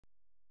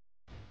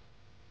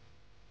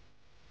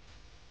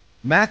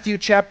Matthew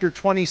chapter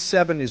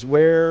 27 is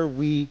where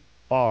we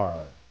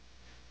are.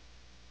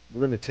 We're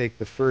going to take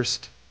the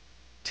first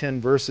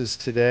 10 verses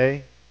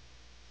today,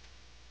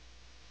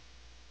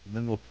 and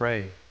then we'll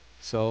pray.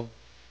 So,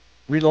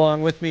 read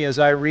along with me as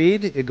I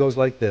read. It goes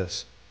like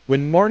this.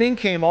 When morning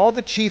came, all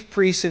the chief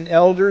priests and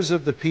elders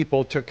of the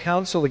people took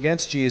counsel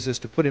against Jesus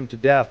to put him to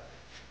death.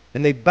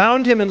 And they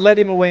bound him and led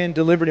him away and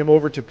delivered him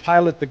over to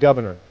Pilate the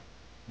governor.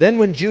 Then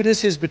when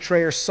Judas his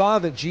betrayer saw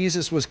that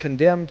Jesus was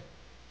condemned,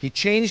 he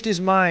changed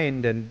his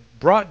mind and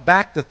brought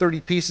back the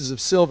 30 pieces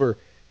of silver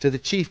to the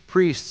chief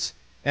priests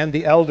and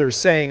the elders,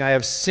 saying, I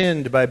have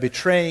sinned by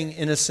betraying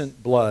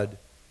innocent blood.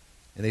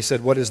 And they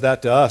said, what is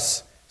that to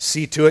us?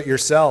 See to it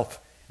yourself.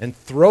 And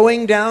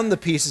throwing down the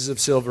pieces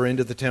of silver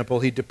into the temple,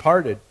 he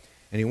departed,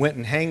 and he went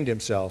and hanged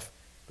himself.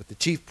 But the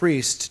chief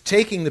priests,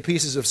 taking the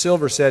pieces of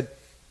silver, said,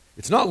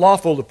 it's not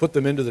lawful to put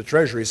them into the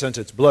treasury, since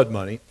it's blood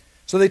money.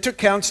 So they took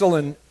counsel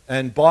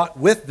and bought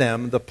with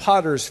them the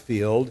potter's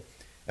field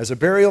as a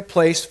burial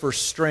place for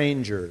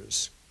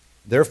strangers.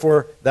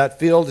 Therefore, that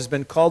field has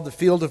been called the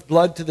field of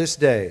blood to this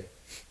day.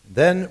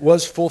 Then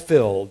was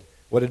fulfilled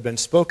what had been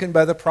spoken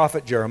by the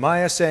prophet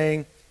Jeremiah,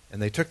 saying,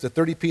 and they took the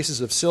 30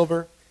 pieces of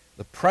silver,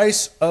 the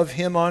price of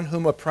him on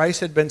whom a price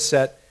had been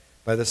set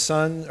by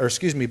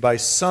by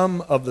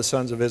some of the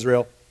sons of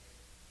Israel,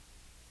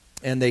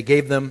 and they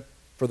gave them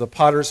for the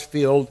potter's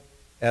field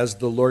as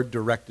the Lord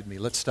directed me.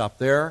 Let's stop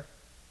there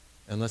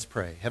and let's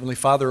pray. Heavenly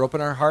Father,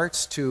 open our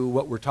hearts to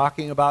what we're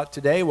talking about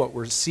today, what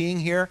we're seeing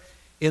here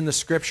in the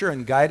Scripture,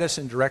 and guide us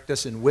and direct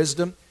us in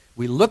wisdom.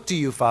 We look to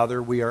you,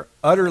 Father. We are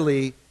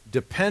utterly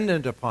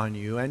dependent upon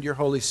you and your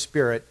Holy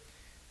Spirit,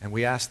 and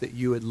we ask that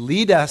you would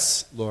lead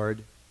us,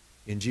 Lord,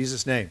 in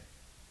Jesus' name.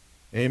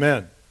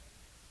 Amen.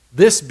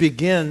 This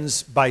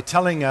begins by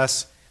telling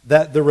us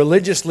that the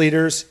religious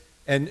leaders,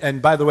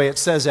 and by the way, it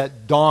says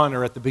at dawn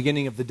or at the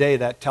beginning of the day.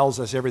 That tells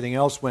us everything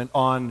else went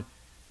on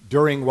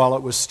while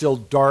it was still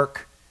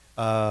dark.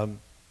 And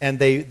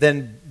they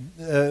then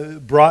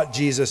brought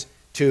Jesus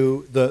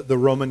to the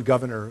Roman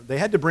governor. They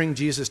had to bring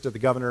Jesus to the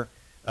governor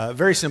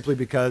very simply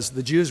because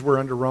the Jews were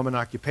under Roman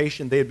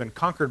occupation. They had been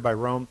conquered by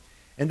Rome,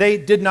 and they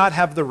did not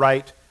have the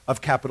right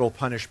of capital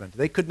punishment.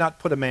 They could not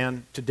put a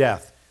man to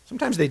death.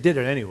 Sometimes they did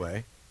it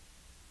anyway.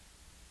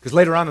 Because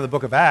later on in the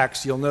book of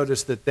Acts, you'll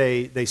notice that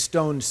they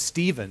stoned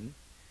Stephen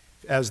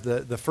as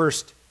the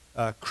first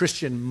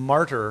Christian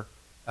martyr,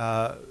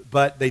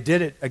 but they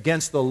did it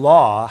against the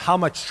law. How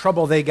much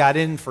trouble they got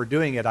in for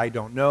doing it, I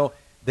don't know.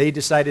 They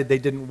decided they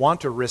didn't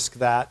want to risk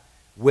that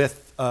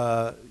with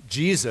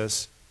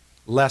Jesus,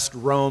 lest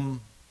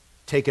Rome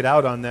take it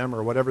out on them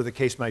or whatever the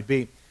case might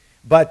be.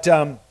 But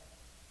they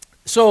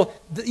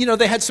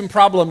had some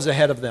problems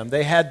ahead of them.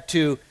 They had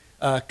to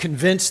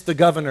convince the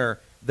governor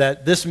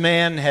that this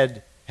man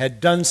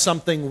had done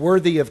something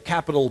worthy of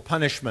capital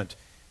punishment,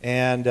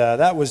 and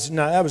that was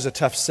a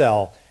tough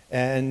sell.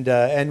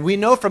 And we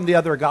know from the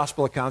other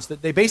gospel accounts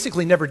that they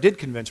basically never did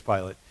convince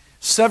Pilate.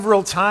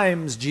 Several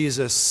times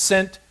Jesus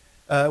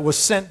was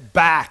sent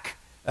back,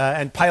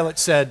 and Pilate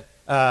said,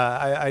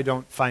 I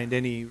don't find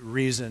any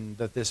reason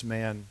that this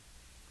man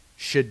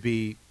should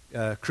be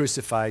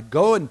crucified.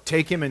 Go and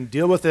take him and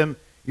deal with him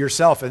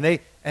yourself. And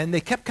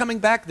they kept coming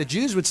back. The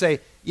Jews would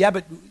say, yeah,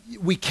 but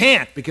we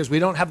can't because we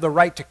don't have the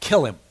right to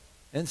kill him.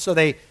 And so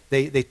they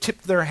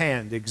tipped their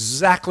hand,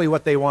 exactly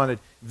what they wanted.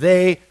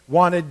 They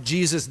wanted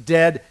Jesus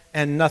dead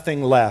and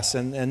nothing less.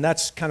 And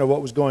that's kind of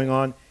what was going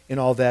on in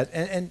all that.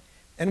 And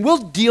we'll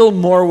deal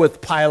more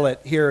with Pilate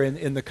here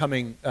in the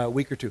coming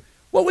week or two.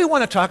 What we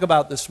want to talk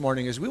about this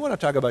morning is we want to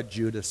talk about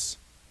Judas.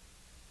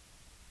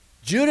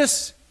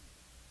 Judas,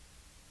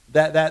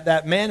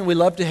 that man we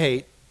love to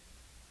hate.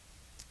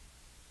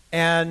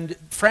 And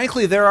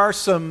frankly, there are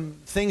some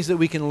things that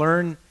we can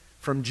learn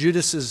from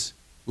Judas's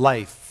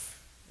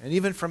life, and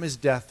even from his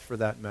death for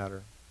that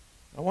matter.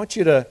 I want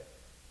you to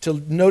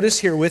notice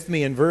here with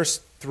me in verse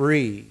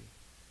 3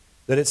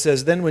 that it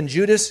says, then when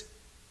Judas,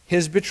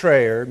 his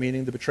betrayer,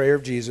 meaning the betrayer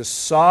of Jesus,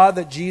 saw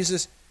that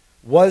Jesus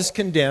was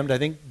condemned, I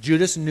think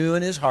Judas knew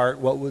in his heart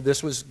how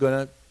this was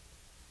going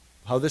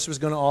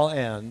to all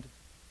end.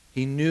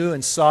 He knew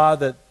and saw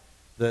that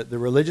the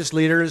religious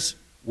leaders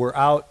were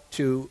out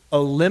to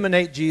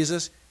eliminate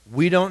Jesus.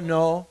 We don't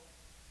know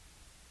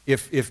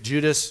if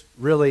Judas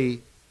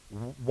really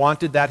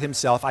wanted that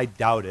himself. I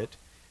doubt it.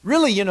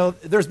 Really,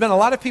 there's been a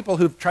lot of people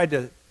who've tried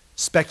to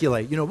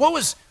speculate. What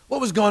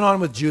was going on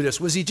with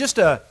Judas? Was he just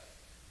a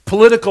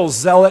political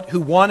zealot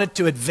who wanted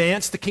to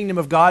advance the kingdom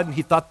of God, and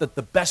he thought that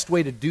the best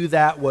way to do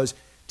that was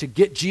to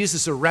get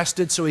Jesus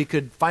arrested so he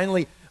could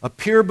finally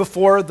appear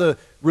before the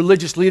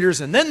religious leaders,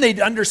 and then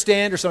they'd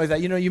understand or something like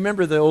that? You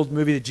remember the old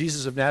movie, The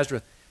Jesus of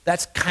Nazareth?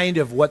 That's kind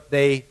of what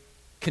they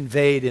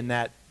conveyed in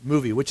that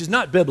movie, which is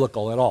not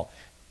biblical at all.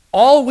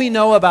 All we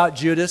know about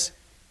Judas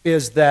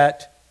is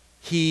that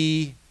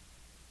he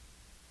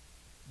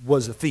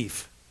was a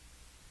thief.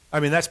 I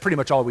mean, that's pretty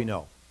much all we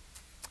know.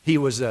 He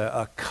was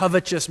a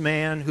covetous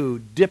man who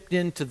dipped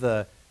into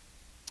the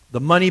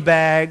money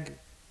bag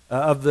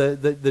of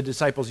the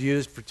disciples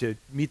used to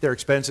meet their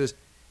expenses.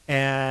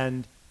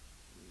 And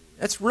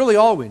That's really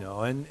all we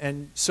know.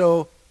 And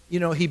so,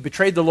 he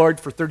betrayed the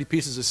Lord for 30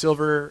 pieces of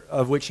silver,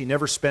 of which he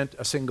never spent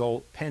a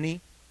single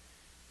penny.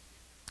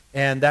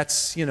 And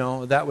that's,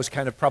 that was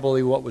kind of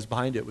probably what was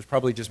behind it. It was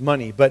probably just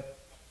money. But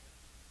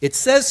it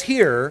says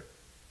here,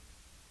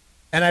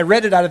 and I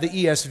read it out of the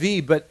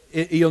ESV, but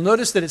you'll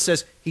notice that it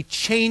says he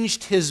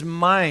changed his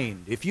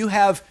mind. If you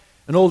have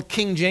an old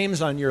King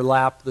James on your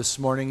lap this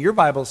morning, your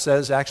Bible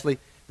says actually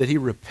that he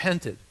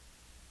repented.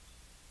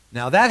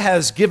 Now that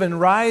has given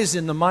rise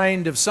in the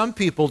mind of some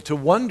people to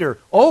wonder,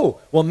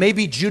 well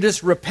maybe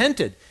Judas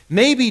repented.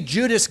 Maybe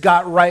Judas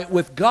got right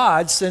with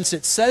God, since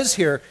it says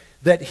here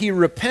that he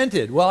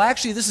repented. Well,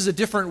 actually this is a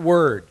different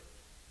word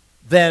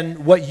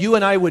than what you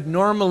and I would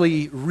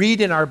normally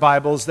read in our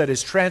Bibles, that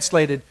is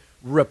translated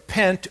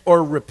repent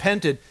or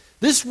repented.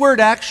 This word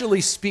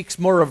actually speaks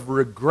more of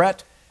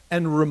regret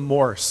and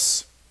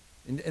remorse.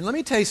 And let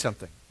me tell you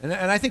something, and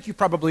I think you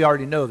probably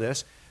already know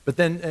this, but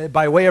then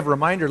by way of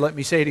reminder, let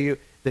me say to you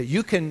that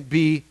you can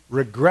be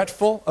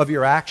regretful of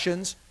your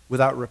actions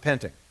without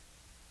repenting.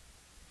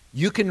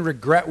 You can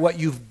regret what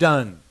you've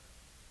done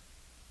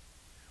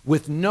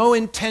with no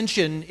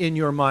intention in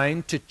your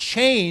mind to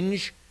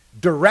change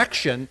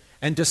direction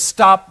and to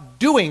stop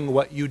doing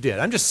what you did.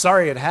 I'm just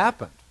sorry it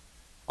happened.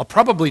 I'll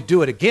probably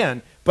do it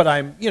again, but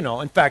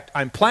in fact,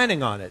 I'm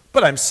planning on it.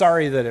 But I'm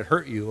sorry that it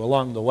hurt you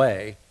along the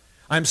way.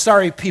 I'm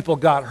sorry people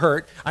got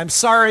hurt. I'm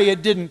sorry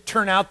it didn't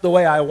turn out the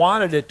way I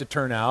wanted it to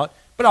turn out,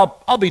 but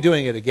I'll be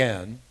doing it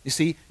again. You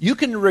see, you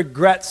can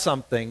regret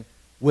something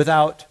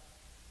without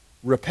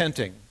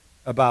repenting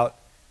about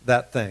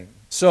that thing.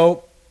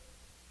 So,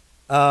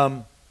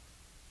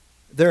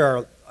 there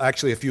are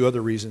actually a few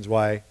other reasons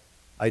why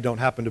I don't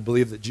happen to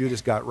believe that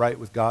Judas got right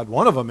with God.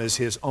 One of them is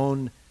his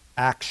own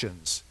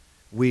actions.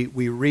 We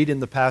read in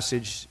the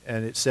passage,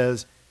 and it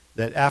says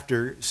that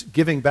after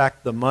giving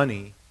back the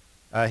money,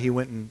 he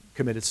went and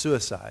committed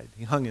suicide.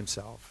 He hung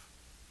himself.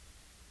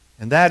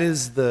 And that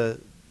is the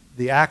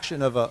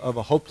action of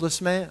a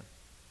hopeless man.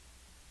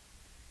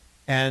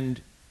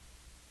 And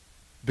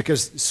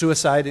because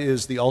suicide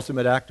is the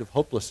ultimate act of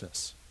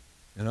hopelessness.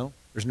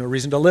 There's no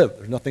reason to live.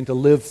 There's nothing to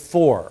live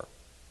for.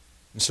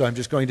 And so I'm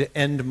just going to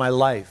end my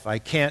life. I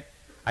can't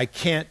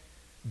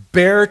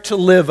bear to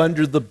live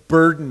under the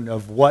burden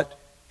of what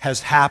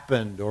has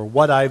happened, or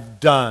what I've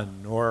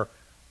done, or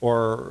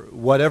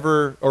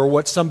whatever, or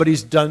what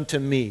somebody's done to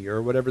me, or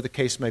whatever the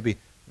case may be.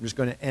 I'm just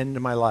going to end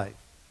my life.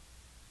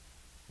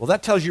 Well,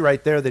 that tells you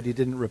right there that he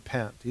didn't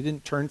repent. He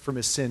didn't turn from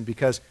his sin,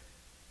 because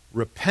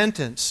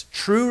repentance,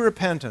 true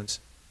repentance,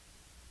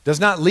 does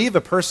not leave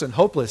a person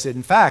hopeless.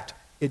 In fact,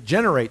 it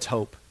generates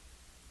hope.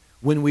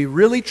 When we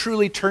really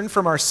truly turn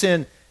from our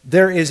sin,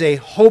 there is a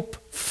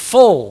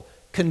hopeful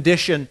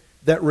condition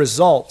that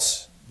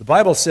results. The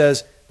Bible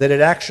says that it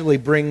actually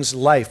brings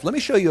life. Let me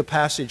show you a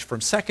passage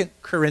from 2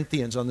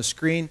 Corinthians on the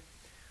screen,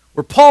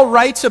 where Paul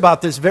writes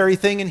about this very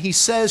thing, and he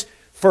says,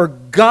 for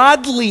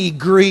godly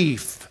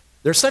grief,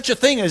 there's such a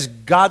thing as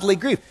godly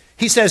grief.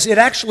 He says it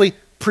actually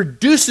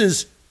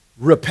produces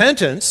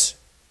repentance,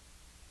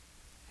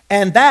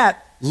 and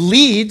that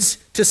leads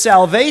to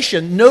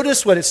salvation.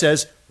 Notice what it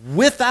says,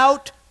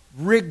 without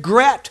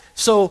regret.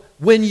 So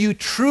when you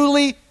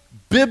truly,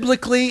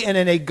 biblically, and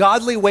in a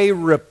godly way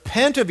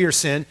repent of your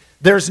sin,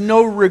 there's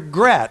no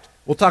regret.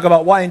 We'll talk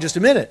about why in just a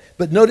minute.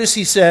 But notice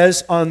he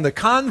says on the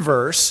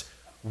converse,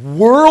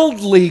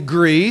 worldly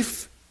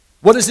grief,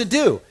 what does it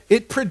do?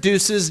 It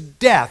produces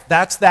death.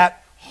 That's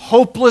that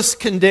hopeless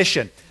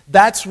condition.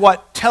 That's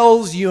what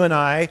tells you and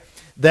I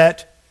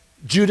that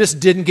Judas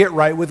didn't get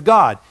right with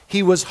God.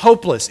 He was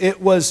hopeless.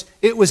 It was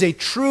a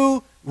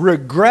true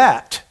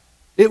regret.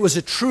 It was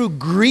a true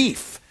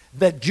grief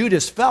that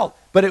Judas felt.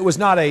 But it was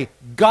not a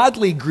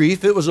godly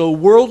grief. It was a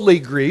worldly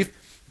grief,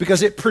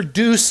 because it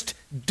produced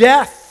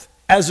death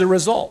as a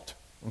result.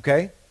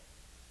 Okay?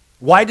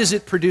 Why does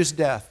it produce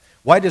death?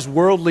 Why does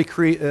worldly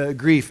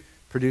grief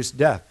produce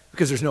death?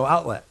 Because there's no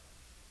outlet.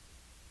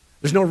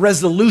 There's no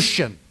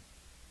resolution.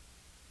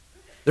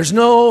 There's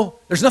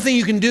nothing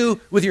you can do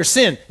with your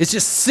sin. It's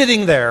just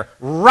sitting there,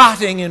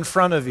 rotting in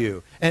front of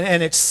you.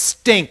 And it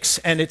stinks,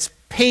 and it's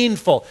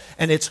painful,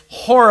 and it's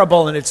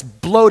horrible, and it's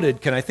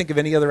bloated. Can I think of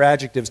any other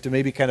adjectives to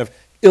maybe kind of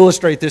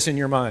illustrate this in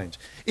your mind?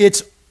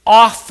 It's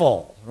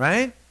awful,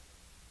 right?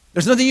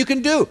 There's nothing you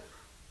can do.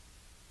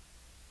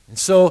 And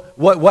so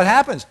what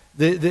happens?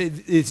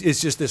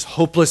 It's just this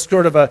hopeless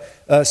sort of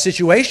a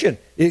situation.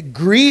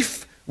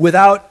 Grief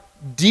without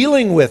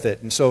dealing with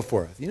it and so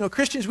forth.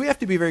 Christians, we have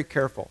to be very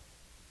careful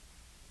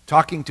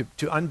talking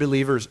to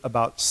unbelievers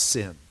about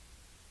sin.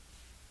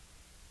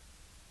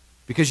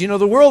 Because,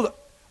 the world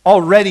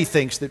already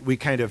thinks that we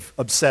kind of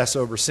obsess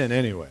over sin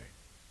anyway.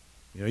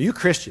 You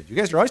Christians, you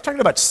guys are always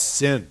talking about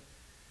sin.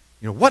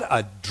 What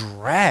a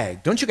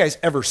drag. Don't you guys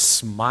ever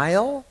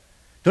smile?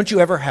 Don't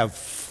you ever have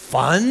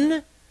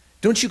fun?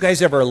 Don't you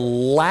guys ever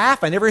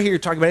laugh? I never hear you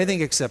talk about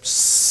anything except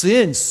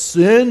sin.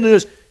 Sin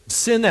this,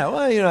 sin that.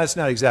 Well, that's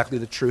not exactly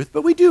the truth,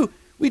 but we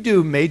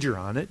do major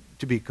on it,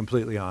 to be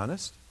completely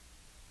honest.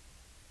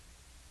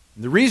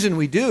 And the reason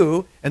we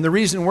do, and the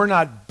reason we're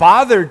not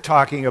bothered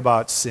talking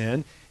about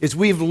sin, is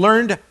we've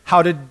learned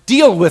how to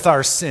deal with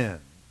our sin,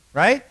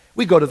 right?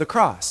 We go to the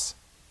cross.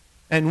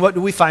 And what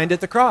do we find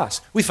at the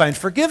cross? We find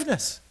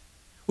forgiveness.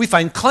 We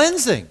find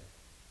cleansing.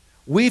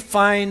 We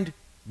find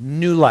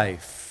new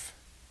life.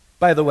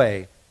 By the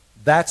way,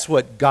 that's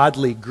what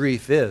godly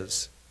grief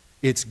is.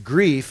 It's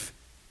grief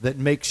that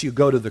makes you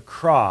go to the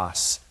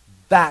cross.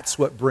 That's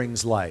what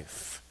brings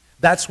life.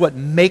 That's what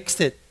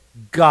makes it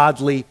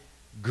godly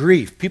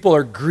grief. People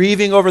are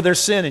grieving over their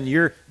sin, and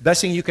the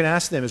best thing you can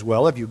ask them is,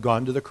 well, have you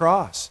gone to the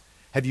cross?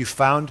 Have you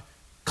found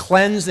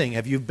cleansing?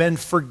 Have you been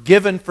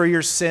forgiven for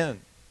your sin?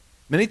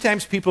 Many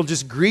times people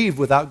just grieve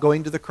without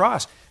going to the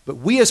cross. But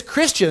we as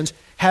Christians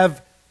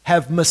have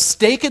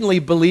mistakenly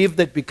believed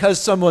that because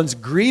someone's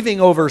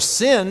grieving over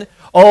sin,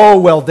 oh,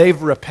 well,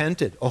 they've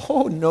repented.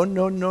 Oh, no,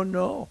 no, no,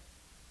 no.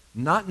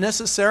 Not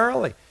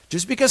necessarily.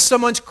 Just because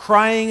someone's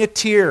crying a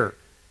tear,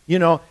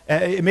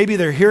 maybe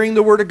they're hearing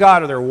the Word of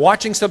God, or they're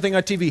watching something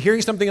on TV,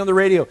 hearing something on the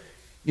radio,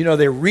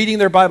 they're reading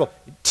their Bible,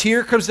 a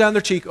tear comes down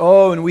their cheek,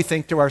 oh, and we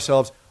think to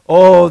ourselves,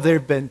 oh,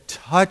 they've been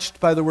touched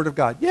by the Word of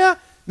God. Yeah,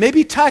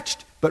 maybe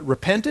touched, but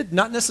repented?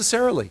 Not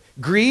necessarily.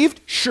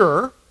 Grieved?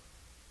 Sure.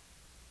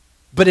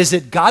 But is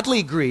it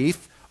godly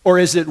grief, or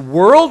is it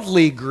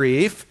worldly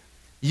grief?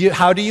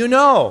 How do you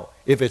know?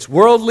 If it's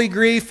worldly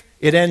grief,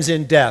 it ends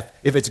in death.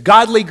 If it's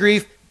godly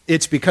grief,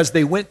 it's because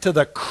they went to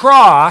the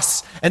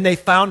cross and they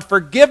found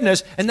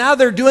forgiveness, and now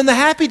they're doing the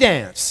happy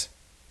dance.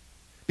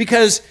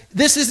 Because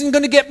this isn't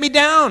going to get me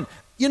down.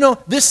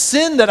 This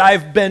sin that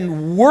I've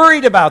been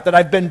worried about, that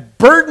I've been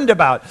burdened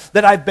about,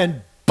 that I've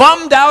been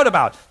bummed out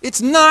about,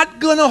 it's not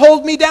going to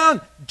hold me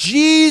down.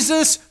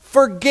 Jesus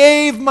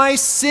forgave my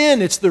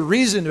sin. It's the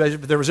reason,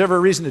 if there was ever a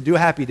reason to do a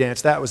happy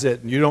dance, that was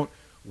it. And you don't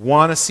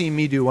want to see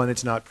me do one,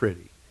 it's not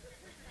pretty.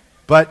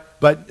 But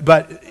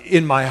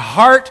in my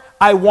heart,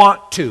 I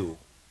want to.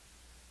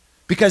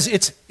 Because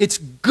it's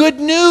good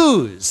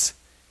news.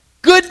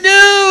 Good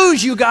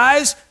news, you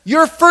guys.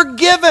 You're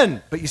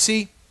forgiven. But you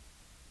see,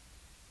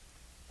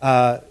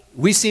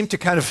 we seem to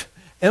kind of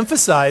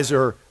emphasize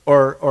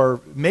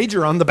or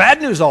major on the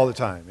bad news all the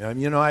time.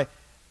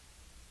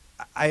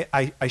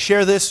 I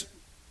share this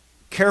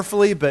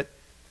carefully, but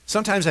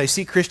sometimes I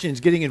see Christians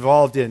getting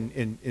involved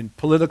in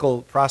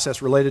political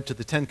process related to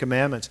the Ten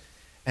Commandments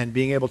and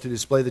being able to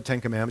display the Ten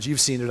Commandments.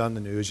 You've seen it on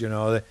the news,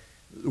 The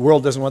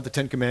world doesn't want the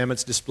Ten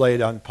Commandments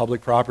displayed on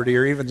public property,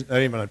 or not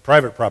even on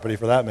private property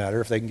for that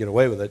matter, if they can get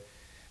away with it.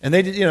 And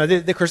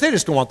of course, they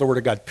just don't want the Word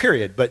of God,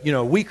 period. But,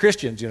 we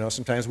Christians,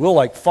 sometimes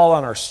we'll fall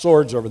on our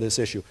swords over this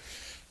issue.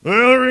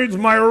 Well, it's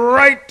my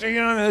right to,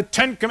 the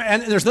Ten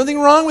Commandments. And there's nothing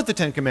wrong with the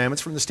Ten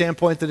Commandments from the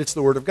standpoint that it's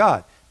the Word of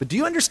God. But do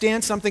you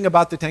understand something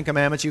about the Ten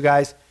Commandments, you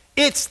guys?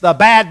 It's the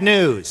bad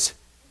news.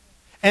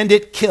 And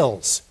it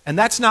kills. And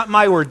that's not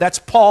my word. That's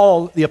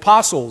Paul, the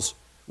apostle's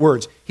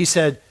words. He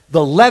said,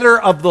 the letter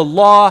of the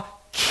law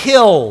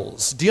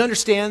kills. Do you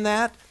understand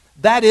that?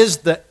 That is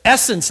the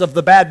essence of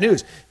the bad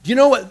news. Do you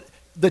know what?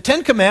 The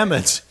Ten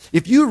Commandments,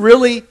 if you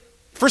really,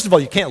 first of all,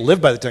 you can't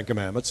live by the Ten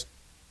Commandments.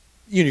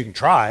 You can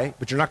try,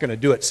 but you're not going to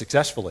do it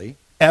successfully,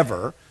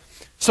 ever.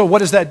 So what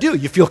does that do?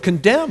 You feel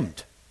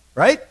condemned,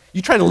 right?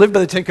 You try to live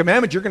by the Ten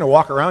Commandments, you're going to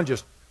walk around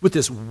just with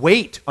this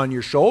weight on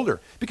your shoulder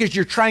because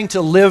you're trying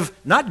to live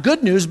not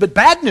good news, but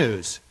bad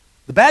news.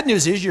 The bad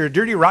news is you're a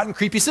dirty, rotten,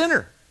 creepy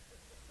sinner.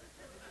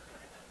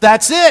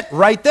 That's it,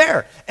 right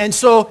there. And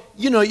so,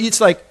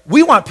 it's like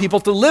we want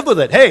people to live with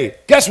it. Hey,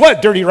 guess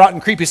what, dirty,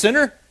 rotten, creepy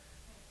sinner?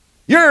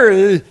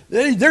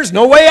 There's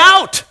no way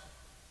out.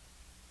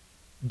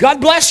 God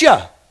bless you.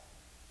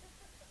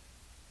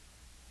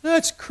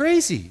 That's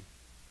crazy.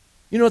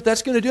 You know what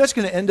that's going to do? That's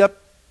going to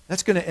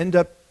end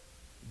up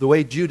the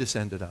way Judas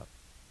ended up.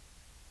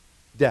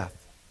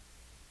 Death.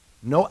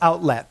 No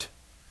outlet.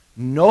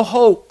 No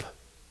hope.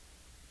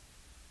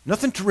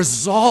 Nothing to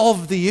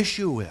resolve the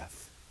issue with.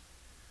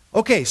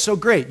 Okay, so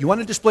great. You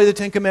want to display the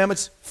Ten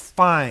Commandments?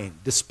 Fine,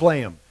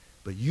 display them.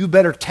 But you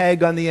better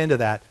tag on the end of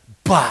that.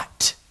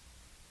 But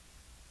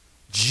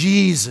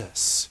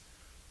Jesus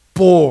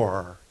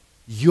bore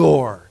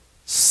your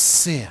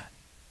sin.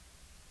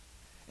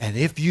 And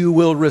if you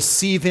will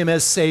receive him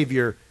as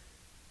Savior,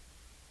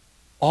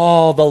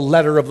 all the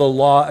letter of the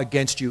law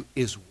against you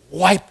is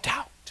wiped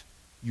out.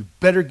 You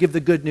better give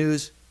the good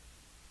news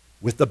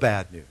with the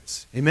bad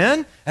news.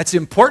 Amen? That's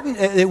important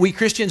that we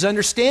Christians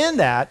understand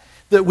that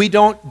we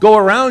don't go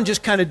around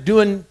just kind of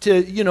doing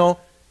to,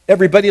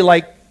 everybody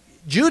like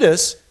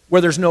Judas,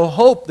 where there's no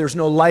hope, there's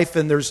no life,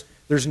 and there's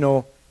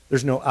no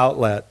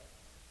outlet.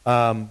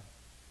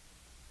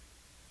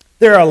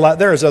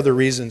 There's other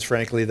reasons,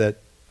 frankly, that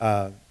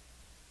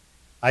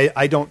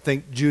I don't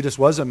think Judas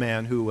was a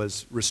man who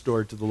was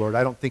restored to the Lord.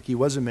 I don't think he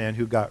was a man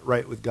who got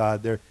right with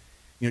God.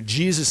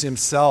 Jesus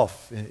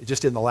himself,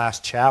 just in the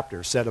last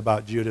chapter, said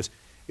about Judas,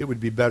 it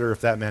would be better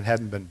if that man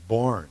hadn't been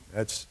born.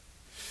 That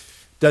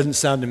doesn't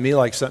sound to me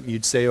like something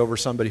you'd say over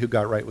somebody who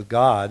got right with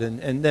God.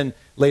 And then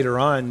later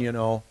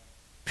on,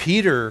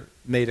 Peter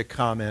made a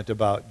comment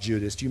about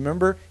Judas. Do you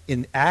remember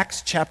in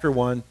Acts chapter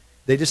 1,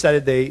 they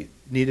decided they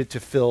needed to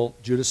fill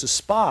Judas's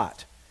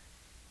spot.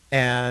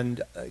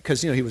 And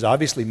because, he was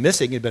obviously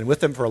missing. He'd been with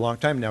them for a long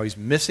time. Now he's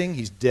missing.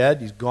 He's dead.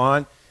 He's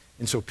gone.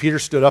 And so Peter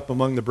stood up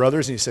among the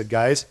brothers and he said,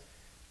 guys,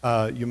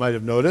 you might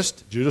have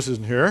noticed Judas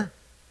isn't here.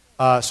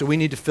 So we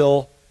need to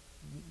fill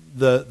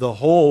the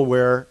hole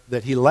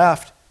that he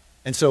left.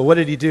 And so what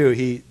did he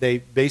do? They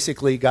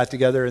basically got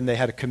together and they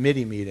had a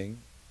committee meeting.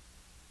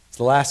 It's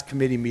the last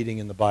committee meeting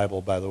in the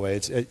Bible, by the way.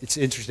 It's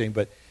interesting,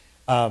 but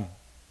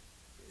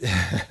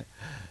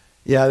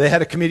yeah, they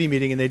had a committee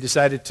meeting and they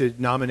decided to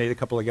nominate a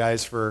couple of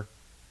guys for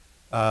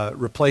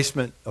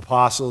replacement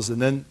apostles.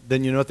 And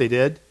then you know what they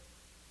did?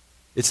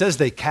 It says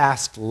they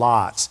cast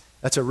lots.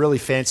 That's a really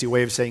fancy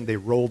way of saying they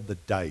rolled the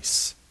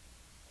dice.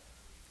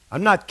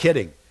 I'm not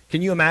kidding.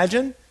 Can you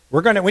imagine?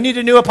 We need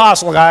a new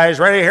apostle, guys.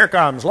 Ready? Here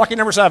comes. Lucky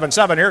number 7.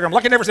 Here comes.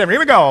 Lucky number 7. Here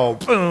we go.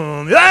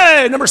 Boom.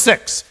 Yay! Number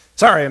 6.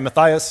 Sorry,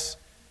 Matthias.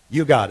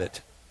 You got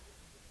it.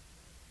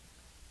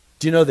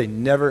 Do you know they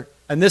never,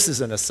 and this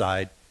is an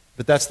aside,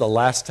 but that's the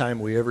last time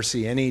we ever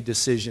see any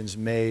decisions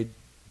made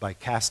by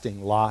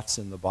casting lots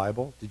in the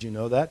Bible. Did you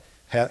know that?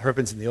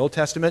 Happens in the Old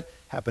Testament,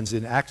 happens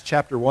in Acts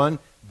chapter 1.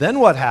 Then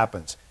what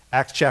happens?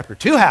 Acts chapter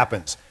 2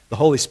 happens. The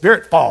Holy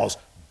Spirit falls.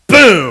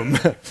 Boom!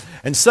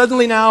 And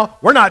suddenly now,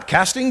 we're not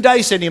casting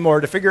dice anymore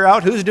to figure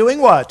out who's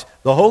doing what.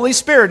 The Holy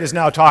Spirit is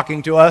now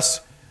talking to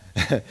us.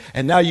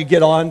 And now you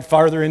get on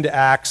farther into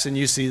Acts and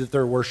you see that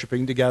they're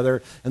worshiping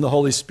together and the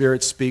Holy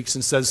Spirit speaks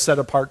and says, set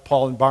apart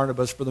Paul and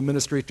Barnabas for the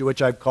ministry to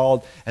which I've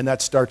called. And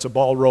that starts a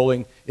ball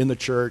rolling in the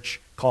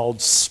church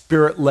called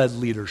Spirit-led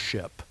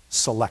leadership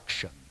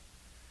selection.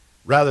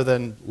 Rather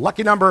than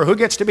lucky number, who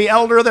gets to be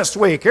elder this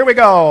week? Here we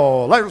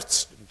go.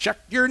 Let's check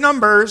your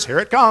numbers. Here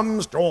it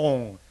comes.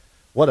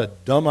 What a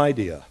dumb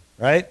idea,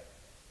 right?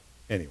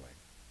 Anyway.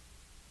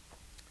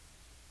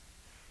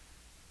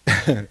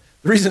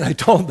 The reason I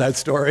told that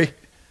story,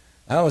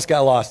 I almost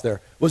got lost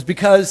there, was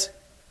because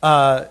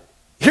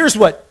here's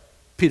what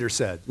Peter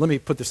said. Let me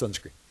put this on the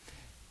screen.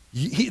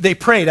 They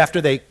prayed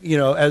after they,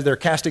 as they're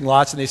casting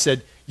lots, and they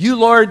said, you,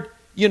 Lord,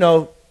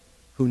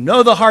 who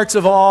know the hearts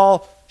of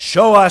all,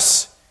 show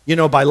us,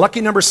 by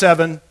lucky number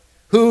 7,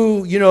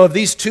 who, of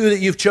these two that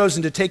you've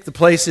chosen to take the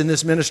place in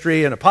this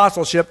ministry and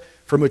apostleship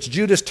from which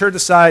Judas turned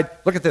aside.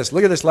 Look at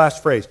this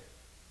last phrase.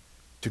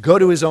 To go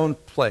to his own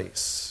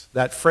place.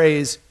 That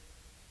phrase,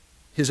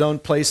 his own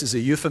place, is a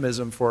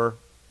euphemism for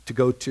to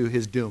go to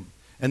his doom.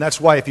 And that's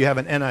why if you have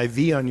an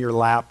NIV on your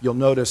lap, you'll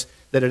notice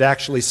that it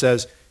actually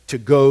says to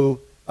go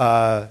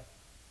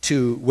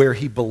to where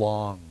he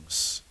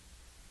belongs.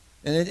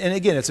 And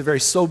again, it's a very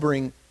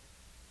sobering,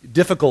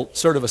 difficult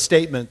sort of a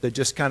statement that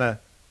just kind of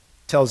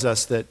tells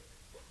us that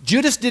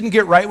Judas didn't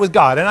get right with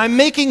God. And I'm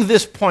making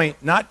this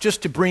point not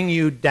just to bring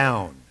you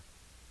down.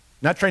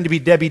 Not trying to be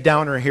Debbie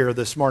Downer here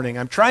this morning.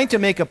 I'm trying to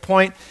make a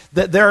point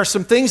that there are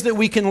some things that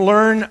we can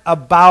learn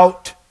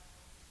about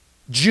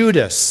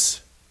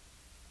Judas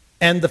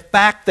and the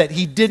fact that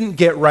he didn't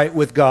get right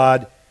with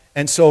God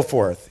and so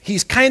forth.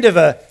 He's kind of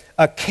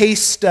a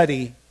case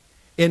study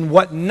in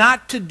what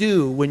not to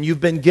do when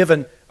you've been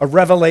given a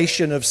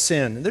revelation of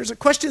sin. And there's a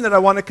question that I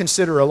want to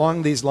consider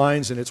along these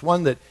lines, and it's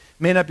one that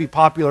may not be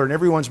popular in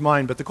everyone's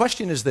mind, but the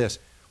question is this.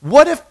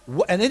 What if,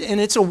 and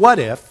it's a what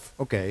if,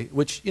 okay,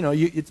 which,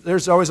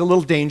 there's always a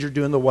little danger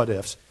doing the what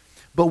ifs,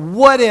 but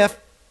what if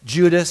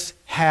Judas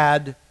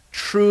had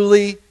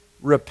truly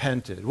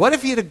repented? What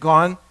if he had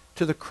gone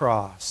to the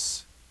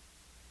cross?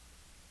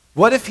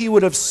 What if he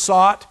would have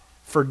sought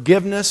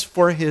forgiveness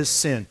for his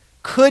sin?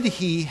 Could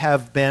he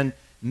have been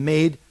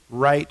made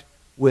right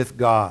with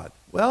God?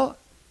 Well,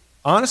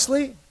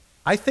 honestly,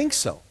 I think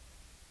so.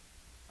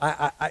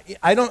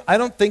 I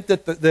don't think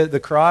that the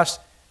cross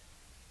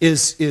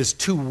is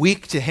too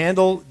weak to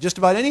handle just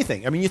about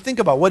anything. I mean, you think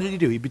about, what did he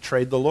do? He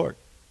betrayed the Lord.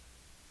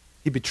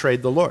 He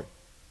betrayed the Lord.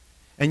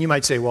 And you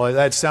might say, well,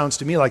 that sounds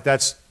to me like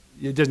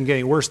it doesn't get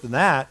any worse than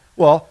that.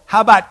 Well,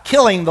 how about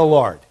killing the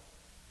Lord?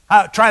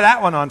 Try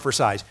that one on for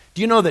size.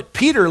 Do you know that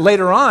Peter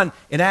later on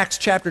in Acts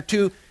chapter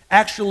 2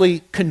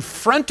 actually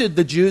confronted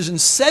the Jews and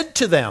said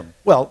to them,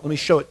 well, let me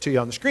show it to you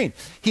on the screen.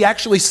 He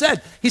actually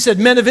said,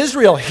 men of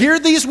Israel, hear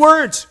these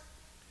words.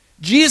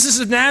 Jesus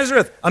of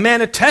Nazareth, a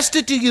man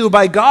attested to you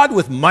by God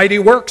with mighty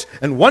works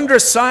and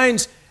wondrous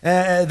signs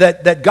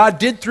that God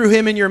did through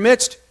him in your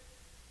midst.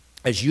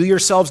 As you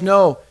yourselves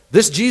know,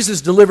 this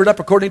Jesus delivered up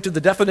according to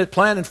the definite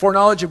plan and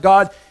foreknowledge of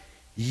God,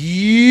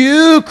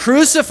 you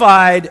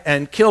crucified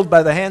and killed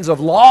by the hands of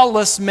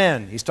lawless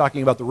men. He's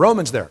talking about the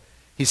Romans there.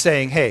 He's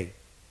saying, hey,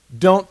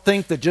 don't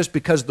think that just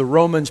because the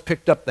Romans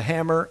picked up the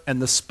hammer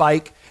and the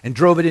spike and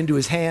drove it into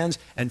his hands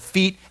and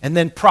feet and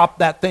then propped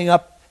that thing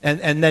up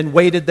and then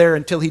waited there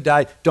until he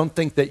died, don't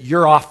think that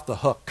you're off the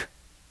hook.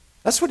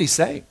 That's what he's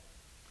saying.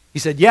 He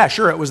said, yeah,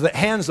 sure, it was the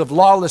hands of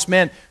lawless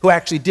men who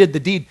actually did the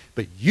deed,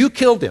 but you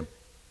killed him.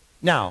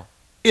 Now,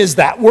 is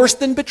that worse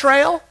than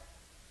betrayal?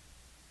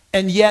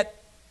 And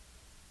yet,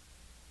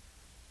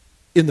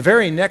 in the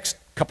very next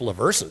couple of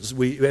verses,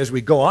 as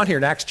we go on here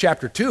in Acts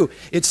chapter 2,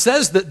 it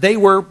says that they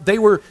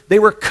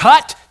were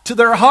cut to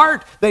their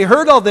heart. They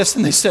heard all this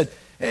and they said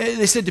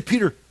to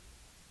Peter,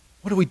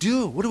 What do we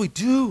do? What do we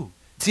do?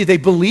 See, they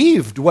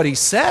believed what he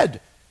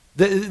said,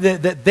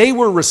 that they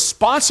were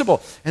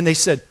responsible. And they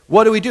said,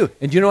 what do we do?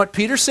 And do you know what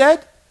Peter said?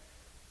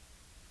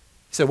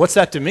 He said, what's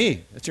that to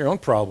me? That's your own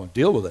problem.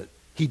 Deal with it.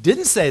 He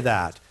didn't say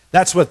that.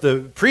 That's what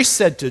the priest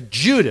said to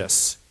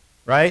Judas,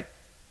 right?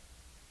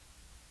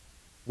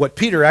 What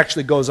Peter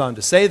actually goes on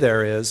to say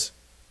there is,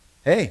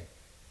 hey,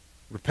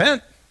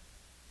 repent.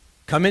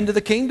 Come into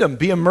the kingdom.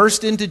 Be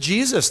immersed into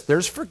Jesus.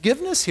 There's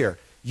forgiveness here.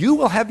 You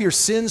will have your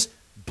sins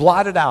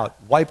blotted out,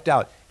 wiped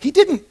out. He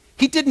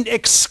didn't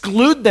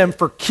exclude them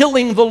for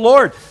killing the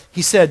Lord.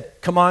 He said,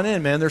 come on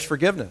in, man, there's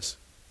forgiveness.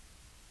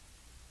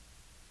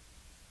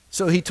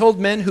 So he told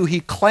men who he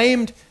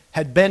claimed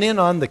had been in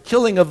on the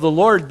killing of the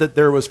Lord that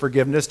there was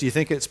forgiveness. Do you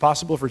think it's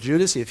possible for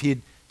Judas if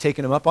he'd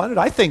taken him up on it?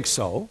 I think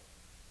so.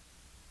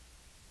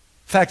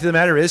 Fact of the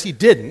matter is, he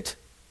didn't.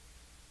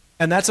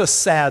 And that's a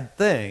sad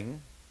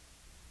thing.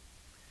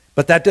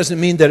 But that doesn't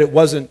mean that it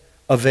wasn't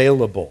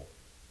available.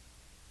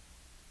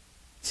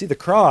 See, the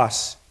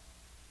cross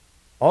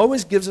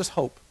always gives us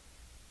hope.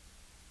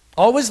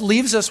 Always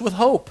leaves us with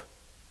hope.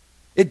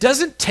 It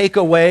doesn't take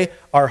away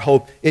our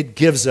hope. It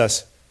gives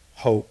us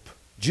hope.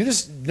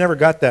 Judas never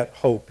got that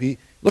hope.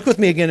 Look with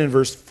me again in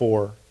verse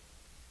 4.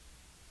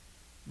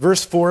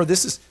 Verse 4,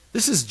 this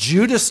is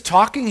Judas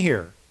talking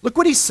here. Look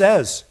what he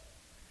says.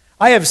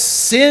 I have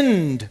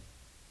sinned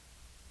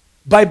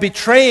by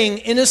betraying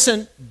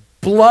innocent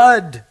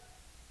blood.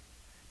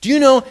 Do you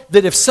know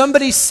that if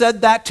somebody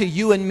said that to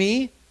you and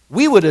me,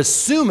 we would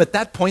assume at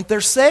that point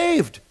they're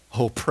saved.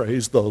 Oh,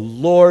 praise the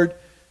Lord.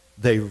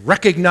 They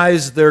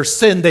recognize their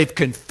sin. They've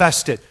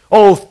confessed it.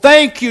 Oh,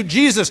 thank you,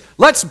 Jesus.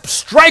 Let's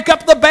strike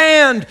up the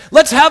band.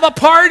 Let's have a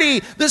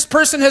party. This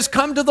person has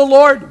come to the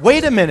Lord.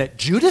 Wait a minute.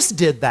 Judas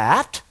did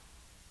that.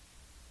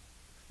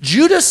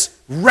 Judas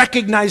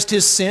recognized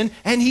his sin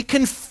and he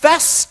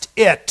confessed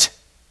it.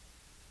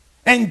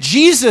 And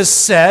Jesus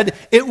said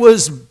it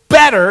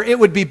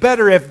would be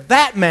better if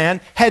that man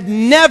had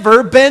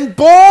never been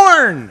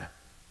born.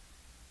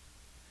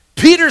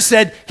 Peter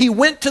said he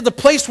went to the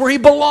place where he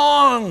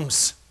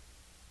belongs.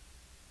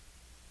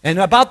 And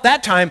about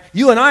that time,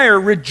 you and I are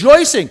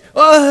rejoicing.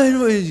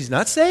 Oh, he's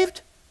not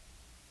saved?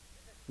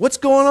 What's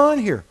going on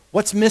here?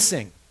 What's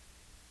missing?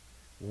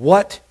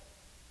 What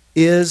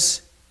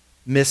is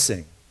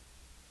missing?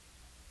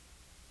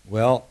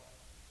 Well,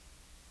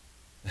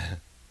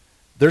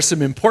 there's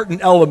some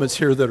important elements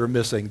here that are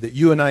missing that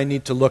you and I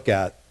need to look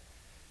at,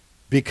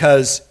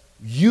 because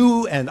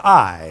you and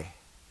I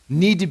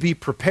need to be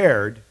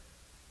prepared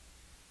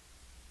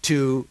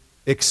to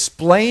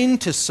explain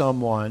to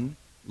someone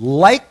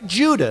like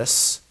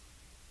Judas,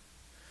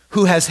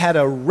 who has had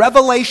a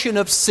revelation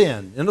of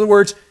sin. In other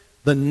words,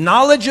 the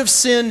knowledge of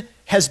sin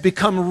has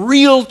become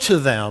real to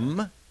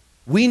them.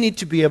 We need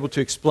to be able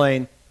to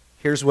explain,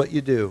 here's what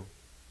you do.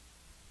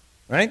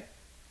 Right?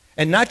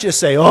 And not just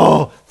say,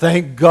 oh,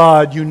 thank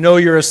God, you know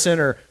you're a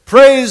sinner.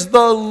 Praise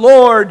the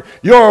Lord,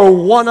 you're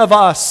one of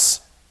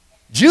us.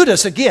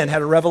 Judas, again,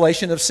 had a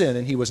revelation of sin,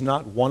 and he was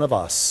not one of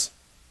us.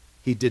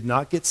 He did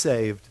not get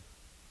saved.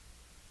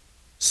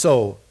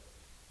 So,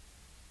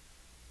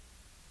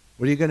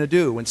 what are you going to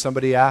do when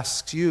somebody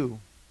asks you,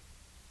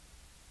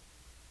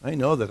 I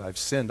know that I've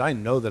sinned. I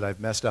know that I've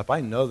messed up.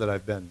 I know that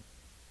I've been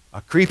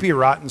a creepy,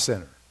 rotten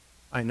sinner.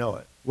 I know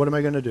it. What am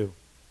I going to do?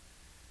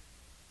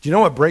 Do you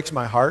know what breaks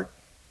my heart?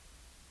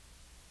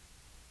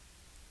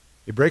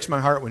 It breaks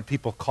my heart when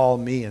people call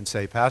me and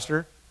say,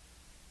 Pastor,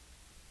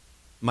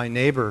 my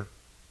neighbor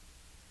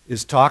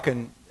is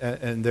talking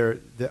and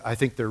I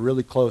think they're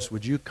really close.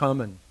 Would you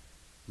come and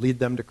lead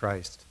them to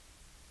Christ?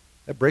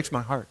 That breaks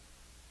my heart.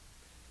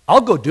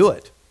 I'll go do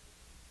it.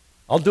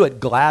 I'll do it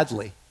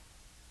gladly.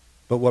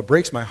 But what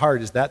breaks my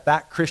heart is that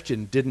that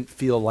Christian didn't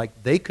feel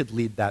like they could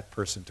lead that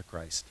person to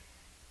Christ.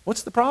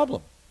 What's the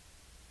problem?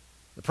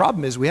 The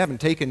problem is we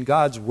haven't taken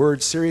God's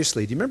word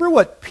seriously. Do you remember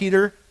what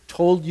Peter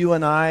told you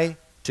and I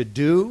to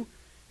do?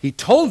 He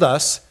told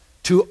us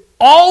to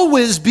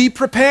always be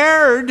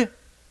prepared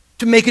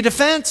to make a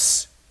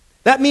defense.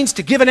 That means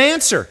to give an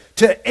answer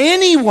to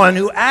anyone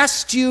who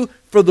asks you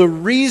for the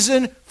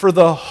reason, for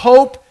the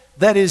hope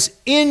that is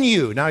in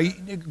you. Now,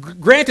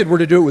 granted, we're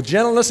to do it with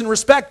gentleness and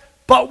respect,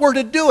 but we're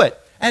to do it.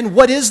 And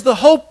what is the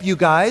hope, you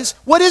guys?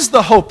 What is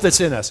the hope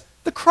that's in us?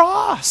 The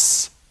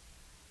cross.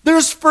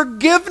 There's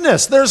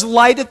forgiveness. There's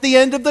light at the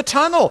end of the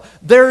tunnel.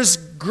 There's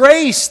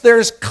grace.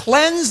 There's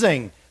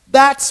cleansing.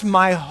 That's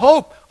my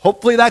hope.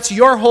 Hopefully that's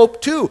your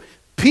hope too.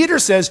 Peter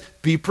says,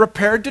 be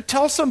prepared to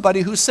tell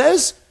somebody who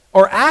says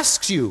or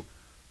asks you,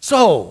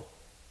 so,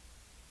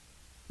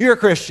 you're a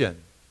Christian.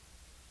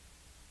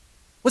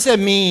 What's that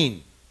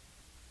mean?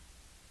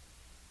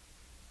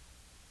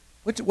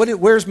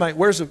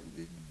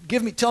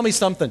 Tell me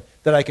something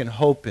that I can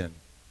hope in.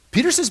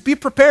 Peter says, be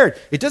prepared.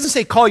 It doesn't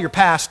say call your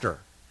pastor.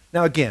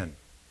 Now again,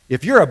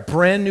 if you're a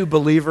brand new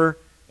believer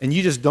and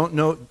you just don't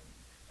know,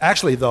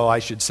 actually though I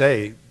should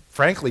say,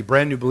 frankly,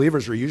 brand new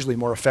believers are usually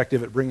more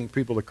effective at bringing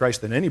people to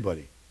Christ than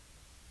anybody.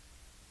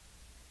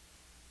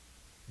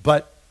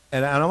 But,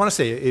 and I want to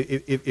say,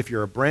 if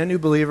you're a brand new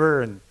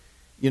believer and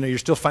you're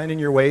still finding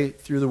your way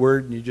through the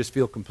Word and you just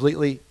feel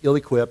completely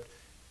ill-equipped,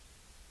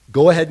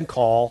 go ahead and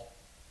call.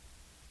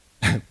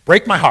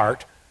 Break my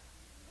heart.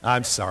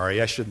 I'm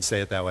sorry, I shouldn't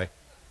say it that way.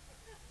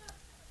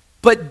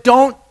 But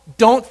don't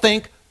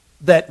think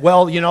that,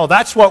 well,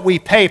 that's what we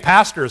pay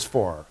pastors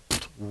for.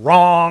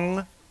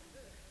 Wrong.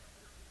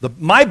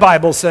 My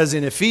Bible says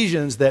in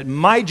Ephesians that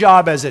my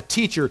job as a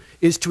teacher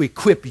is to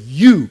equip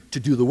you to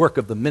do the work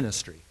of the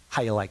ministry.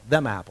 How you like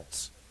them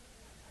apples?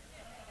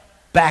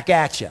 Back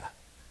at you.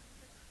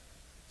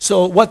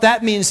 So what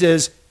that means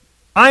is,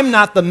 I'm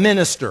not the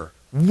minister.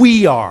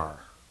 We are.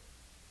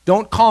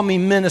 Don't call me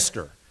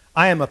minister.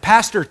 I am a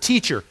pastor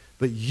teacher,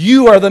 but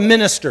you are the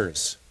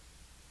ministers.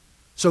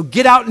 So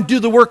get out and do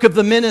the work of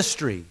the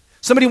ministry.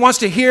 Somebody wants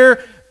to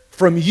hear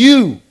from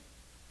you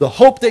the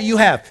hope that you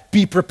have.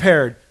 Be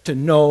prepared to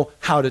know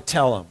how to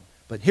tell them.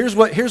 But here's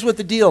what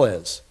the deal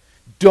is.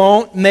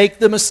 Don't make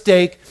the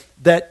mistake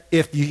that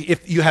if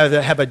you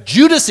have a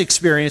Judas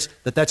experience,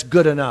 that's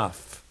good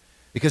enough.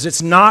 Because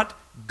it's not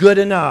good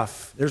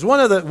enough. There's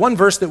one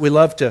verse that we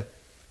love to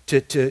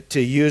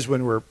use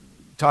when we're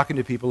talking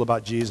to people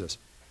about Jesus.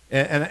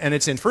 And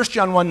it's in 1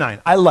 John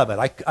 1:9. I love it.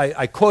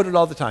 I quote it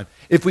all the time.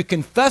 If we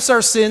confess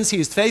our sins, he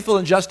is faithful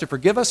and just to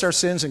forgive us our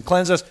sins and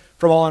cleanse us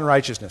from all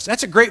unrighteousness.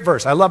 That's a great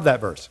verse. I love that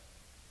verse.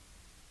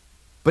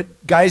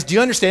 But guys, do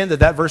you understand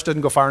that verse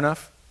doesn't go far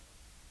enough?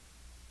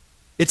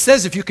 It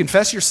says if you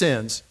confess your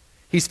sins,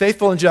 he's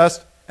faithful and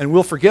just and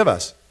will forgive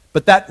us.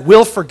 But that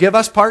will forgive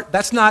us part,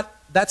 that's not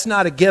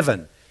a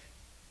given.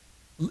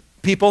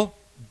 People,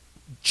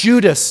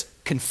 Judas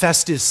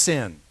confessed his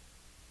sin.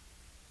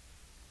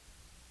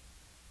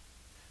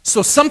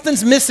 So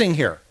something's missing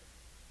here.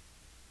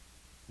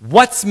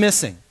 What's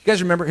missing? You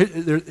guys remember,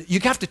 you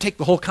have to take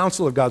the whole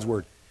counsel of God's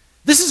word.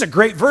 This is a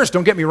great verse,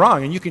 don't get me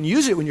wrong, and you can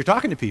use it when you're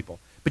talking to people.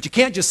 But you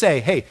can't just say,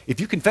 hey, if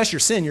you confess your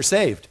sin, you're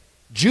saved.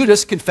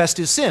 Judas confessed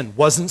his sin,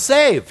 wasn't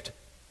saved.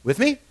 With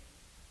me?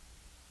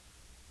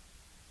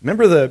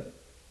 Remember the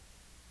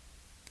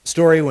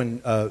story when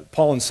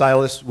Paul and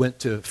Silas went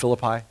to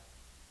Philippi?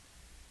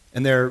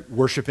 And they're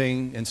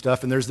worshiping and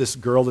stuff, and there's this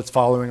girl that's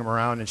following them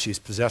around, and she's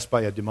possessed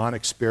by a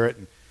demonic spirit.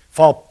 And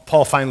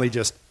Paul finally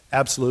just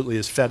absolutely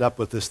is fed up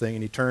with this thing,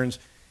 and he turns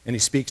and he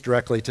speaks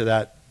directly to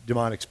that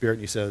demonic spirit,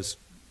 and he says,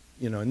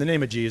 in the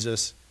name of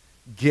Jesus,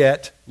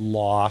 get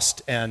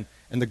lost. And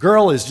the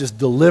girl is just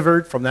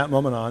delivered from that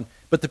moment on.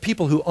 But the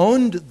people who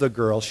owned the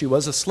girl, she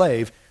was a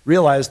slave,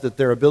 realized that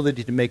their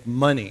ability to make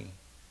money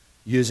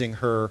using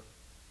her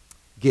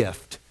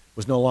gift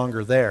was no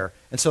longer there.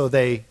 And so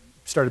they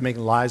started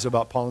making lies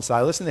about Paul and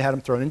Silas, and they had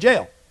them thrown in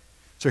jail.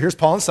 So here's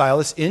Paul and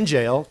Silas in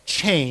jail,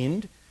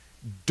 chained,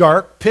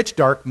 dark, pitch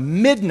dark,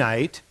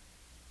 midnight.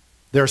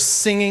 They're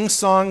singing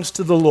songs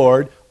to the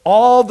Lord.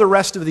 All the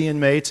rest of the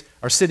inmates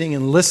are sitting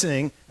and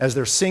listening as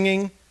they're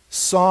singing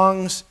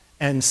songs,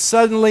 and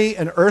suddenly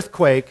an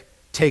earthquake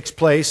takes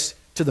place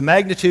to the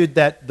magnitude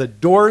that the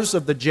doors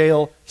of the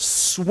jail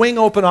swing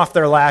open off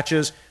their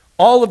latches.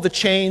 All of the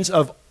chains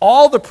of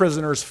all the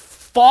prisoners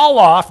fall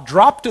off,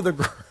 drop to the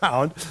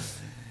ground,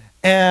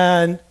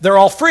 and they're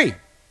all free.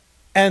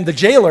 And the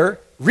jailer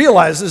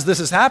realizes this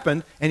has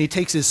happened, and he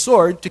takes his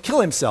sword to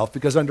kill himself,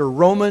 because under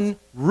Roman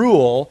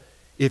rule,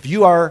 if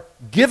you are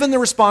given the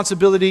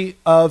responsibility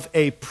of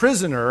a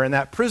prisoner and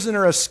that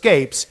prisoner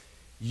escapes,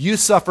 you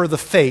suffer the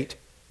fate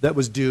that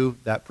was due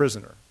that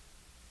prisoner.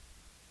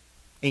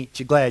 Ain't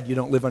you glad you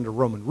don't live under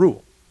Roman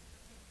rule?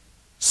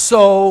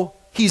 So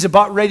he's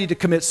about ready to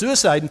commit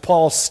suicide, and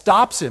Paul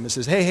stops him and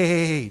says,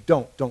 hey,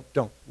 don't.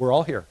 We're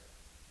all here.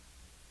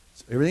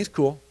 So everything's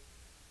cool.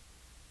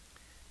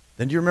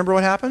 Then do you remember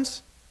what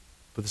happens?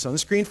 Put this on the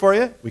screen for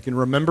you. We can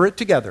remember it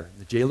together.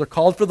 The jailer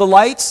called for the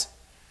lights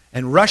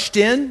and rushed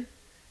in,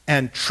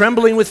 and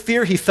trembling with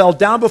fear, he fell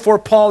down before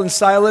Paul and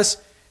Silas,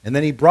 and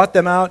then he brought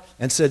them out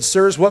and said,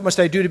 Sirs, what must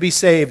I do to be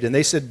saved? And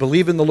they said,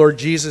 believe in the Lord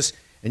Jesus,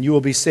 and you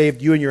will be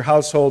saved, you and your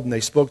household. And they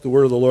spoke the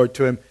word of the Lord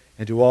to him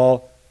and to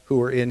all who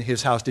were in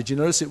his house. Did you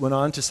notice it went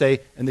on to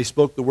say, and they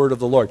spoke the word of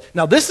the Lord?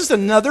 Now, this is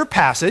another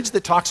passage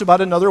that talks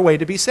about another way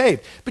to be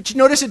saved. But you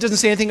notice it doesn't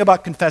say anything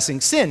about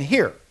confessing sin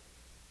here.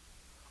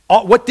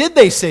 What did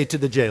they say to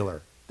the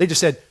jailer? They just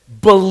said,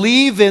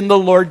 believe in the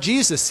Lord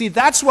Jesus. See,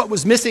 that's what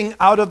was missing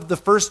out of the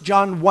 1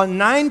 John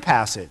 1:9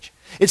 passage.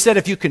 It said,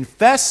 if you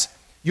confess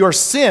your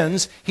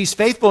sins, he's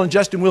faithful and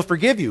just and will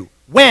forgive you.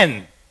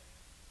 When?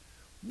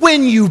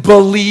 When you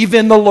believe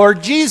in the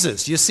Lord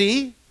Jesus, you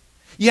see?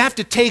 You have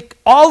to take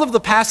all of the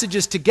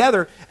passages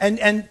together,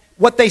 and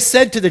what they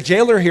said to the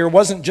jailer here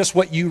wasn't just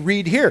what you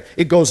read here.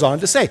 It goes on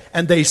to say,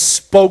 and they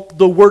spoke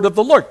the word of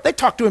the Lord. They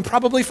talked to him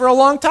probably for a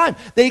long time.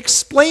 They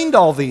explained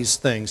all these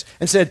things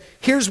and said,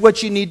 here's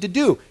what you need to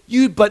do.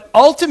 But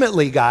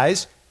ultimately,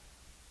 guys,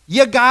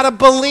 you got to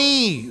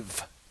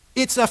believe.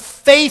 It's a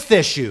faith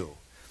issue.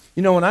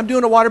 When I'm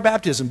doing a water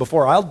baptism,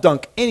 before I'll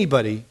dunk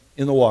anybody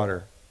in the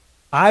water,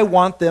 I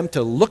want them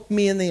to look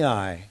me in the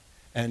eye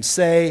and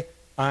say,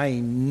 I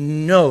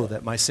know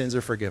that my sins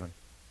are forgiven.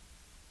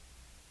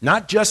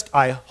 Not just,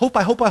 I hope,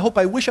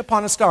 I wish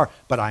upon a star,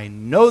 but I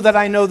know that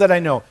I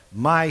know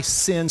my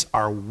sins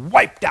are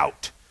wiped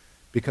out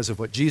because of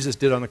what Jesus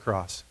did on the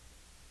cross.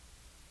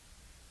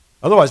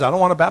 Otherwise, I don't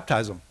want to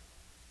baptize them.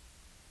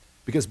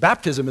 Because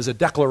baptism is a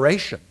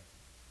declaration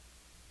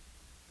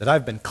that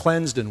I've been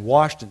cleansed and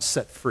washed and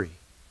set free.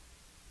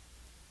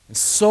 And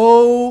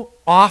so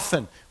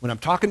often, when I'm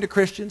talking to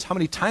Christians, how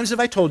many times have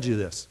I told you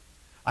this?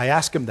 I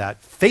ask them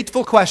that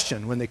fateful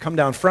question when they come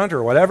down front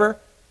or whatever,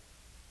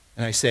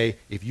 and I say,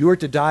 if you were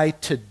to die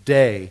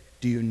today,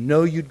 do you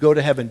know you'd go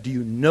to heaven? Do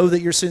you know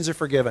that your sins are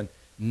forgiven?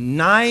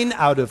 9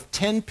 out of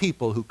 10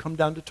 people who come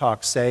down to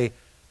talk say,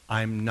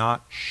 I'm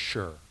not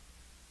sure.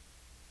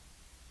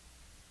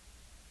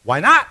 Why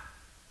not?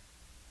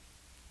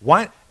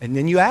 Why? And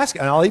then you ask,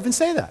 and I'll even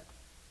say that.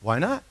 Why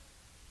not?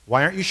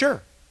 Why aren't you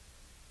sure?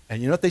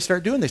 And you know what they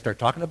start doing? They start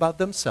talking about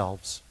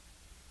themselves.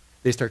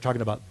 They start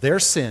talking about their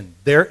sin,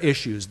 their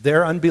issues,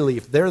 their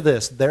unbelief, their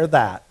this, their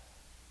that.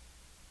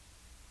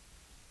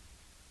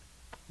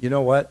 You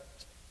know what?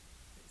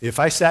 If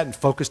I sat and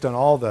focused on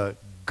all the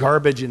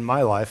garbage in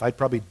my life, I'd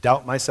probably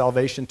doubt my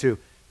salvation too.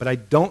 But I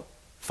don't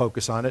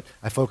focus on it.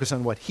 I focus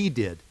on what he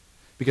did.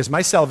 Because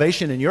my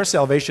salvation and your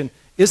salvation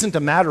isn't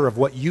a matter of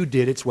what you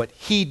did, it's what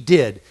he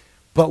did.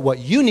 But what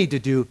you need to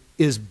do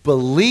is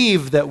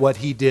believe that what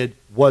he did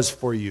was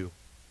for you.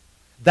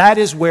 That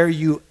is where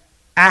you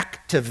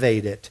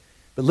activate it.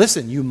 But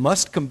listen, you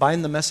must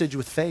combine the message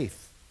with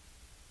faith,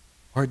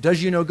 or it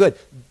does you no good.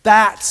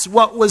 That's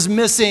what was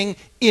missing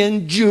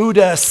in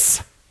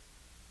Judas.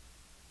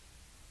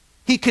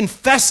 He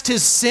confessed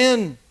his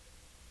sin.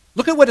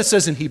 Look at what it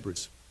says in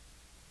Hebrews.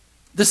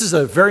 This is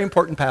a very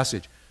important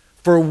passage.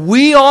 For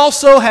we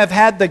also have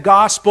had the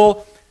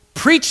gospel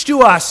preached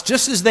to us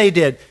just as they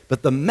did,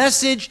 but the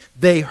message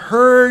they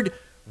heard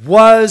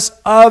was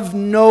of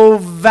no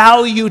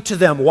value to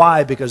them.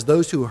 Why? Because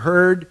those who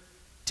heard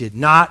did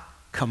not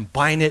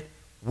combine it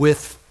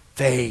with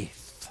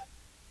faith.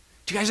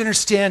 Do you guys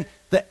understand?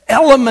 The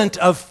element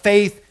of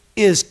faith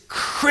is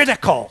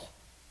critical.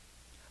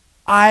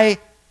 I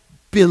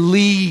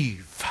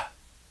believe.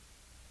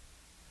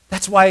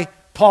 That's why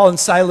Paul and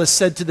Silas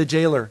said to the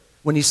jailer,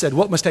 when he said,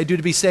 what must I do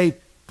to be saved?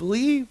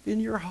 Believe in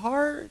your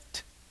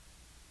heart.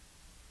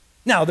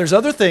 Now, there's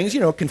other things,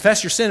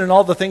 confess your sin and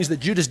all the things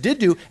that Judas did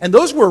do, and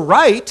those were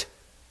right.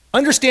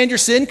 Understand your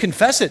sin,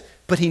 confess it.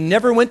 But he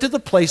never went to the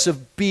place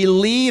of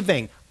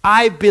believing.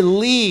 I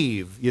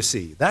believe, you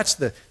see. That's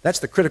the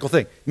critical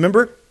thing.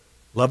 Remember,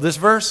 love this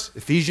verse,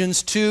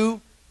 Ephesians 2,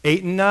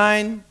 8 and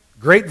 9.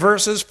 Great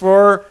verses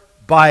for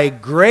by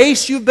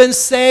grace you've been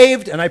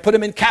saved, and I put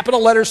them in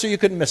capital letters so you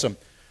couldn't miss them.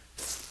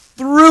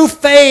 Through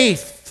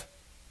faith.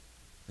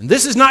 And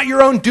this is not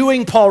your own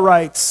doing, Paul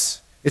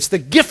writes. It's the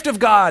gift of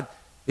God.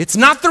 It's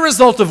not the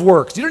result of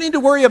works. You don't need to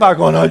worry about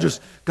going, I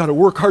just got to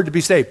work hard to be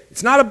saved.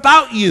 It's not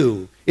about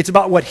you. It's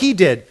about what he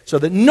did so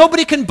that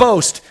nobody can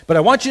boast. But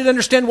I want you to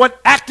understand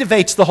what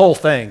activates the whole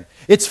thing.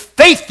 It's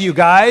faith, you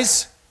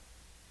guys.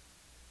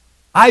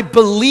 I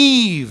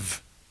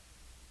believe.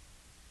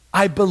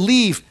 I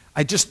believe.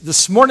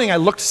 This morning I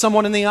looked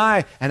someone in the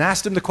eye and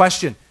asked him the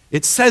question.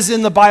 It says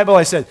in the Bible,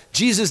 I said,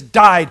 Jesus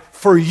died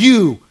for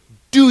you.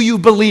 Do you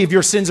believe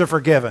your sins are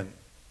forgiven?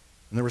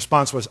 And the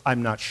response was,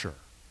 I'm not sure.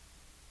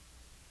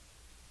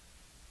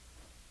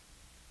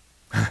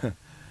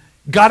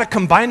 Got to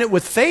combine it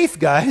with faith,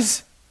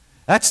 guys.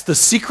 That's the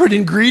secret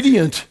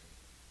ingredient.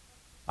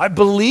 I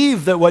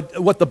believe that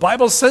what the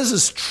Bible says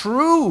is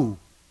true.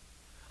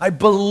 I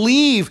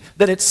believe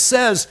that it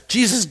says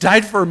Jesus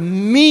died for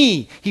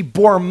me. He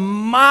bore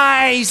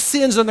my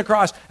sins on the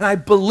cross. And I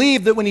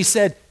believe that when he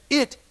said,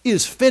 it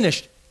is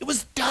finished, it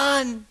was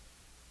done.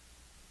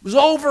 It was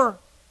over.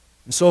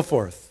 And so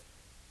forth.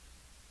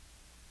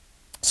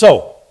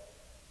 So,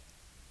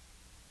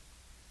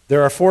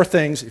 there are 4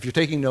 things, if you're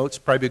taking notes,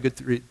 probably a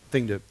good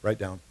thing to write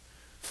down.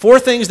 4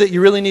 things that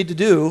you really need to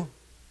do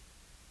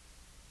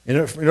in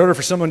order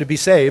for someone to be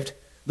saved.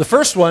 The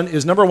first one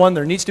is, number 1,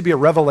 there needs to be a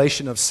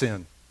revelation of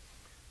sin.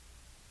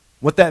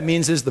 What that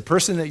means is the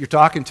person that you're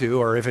talking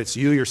to, or if it's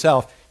you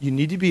yourself, you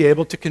need to be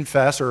able to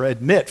confess or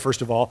admit,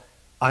 first of all,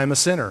 I'm a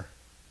sinner.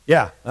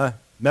 Yeah,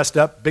 messed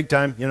up, big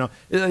time,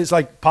 It's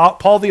like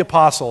Paul the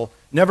Apostle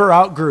never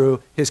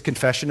outgrew his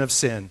confession of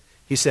sin.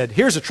 He said,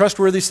 here's a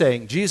trustworthy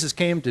saying, Jesus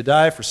came to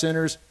die for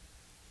sinners,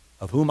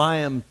 of whom I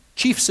am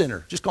chief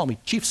sinner. Just call me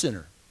chief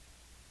sinner.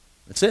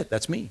 That's it,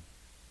 that's me.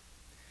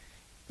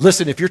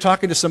 Listen, if you're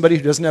talking to somebody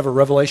who doesn't have a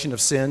revelation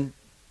of sin,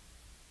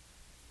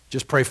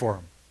 just pray for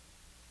them.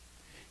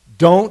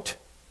 Don't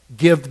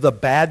give the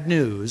bad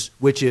news,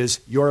 which is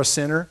you're a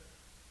sinner,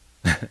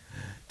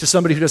 to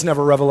somebody who doesn't have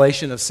a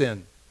revelation of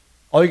sin.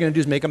 All you're going to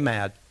do is make them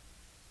mad.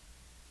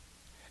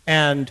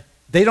 And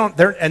they don't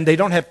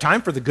have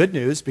time for the good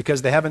news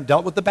because they haven't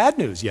dealt with the bad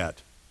news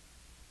yet.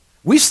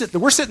 We're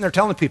sitting there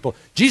telling people,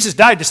 Jesus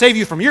died to save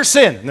you from your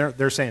sin. And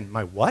they're saying,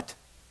 my what?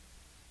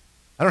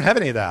 I don't have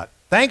any of that.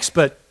 Thanks,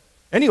 but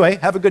anyway,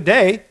 have a good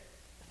day.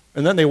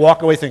 And then they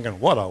walk away thinking,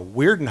 what a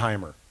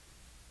Weirdenheimer.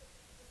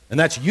 And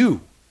that's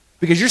you.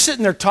 Because you're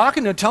sitting there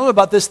talking and telling them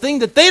about this thing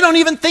that they don't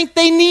even think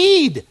they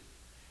need.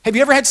 Have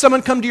you ever had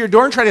someone come to your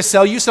door and try to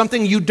sell you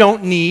something you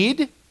don't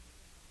need?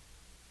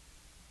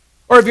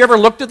 Or have you ever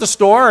looked at the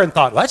store and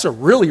thought, well, that's a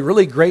really,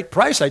 really great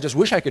price. I just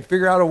wish I could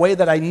figure out a way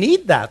that I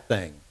need that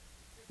thing.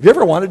 Have you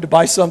ever wanted to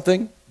buy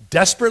something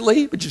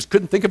desperately, but just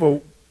couldn't think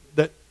of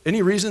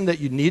any reason that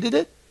you needed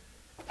it?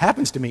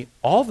 Happens to me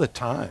all the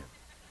time.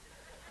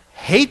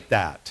 Hate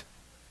that.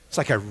 It's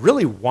like I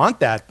really want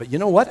that, but you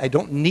know what? I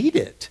don't need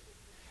it.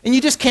 And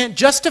you just can't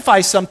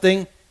justify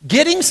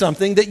getting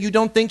something that you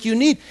don't think you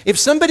need. If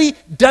somebody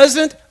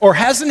doesn't or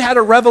hasn't had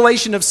a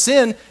revelation of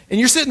sin, and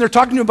you're sitting there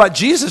talking to them about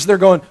Jesus, they're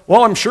going,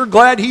 well, I'm sure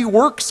glad he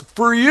works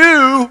for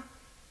you.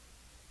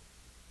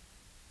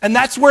 And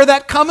that's where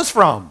that comes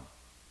from.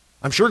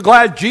 I'm sure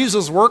glad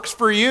Jesus works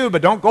for you,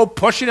 but don't go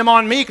pushing him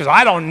on me because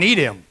I don't need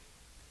him.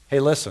 Hey,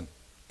 listen,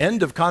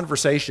 end of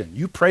conversation.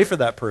 You pray for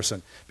that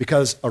person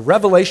because a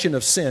revelation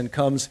of sin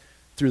comes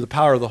through the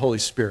power of the Holy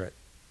Spirit.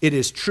 It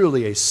is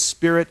truly a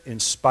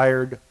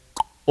Spirit-inspired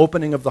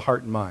opening of the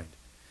heart and mind.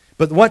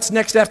 But what's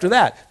next after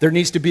that? There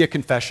needs to be a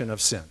confession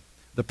of sin.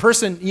 The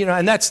person,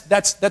 and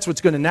that's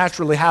what's going to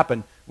naturally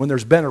happen when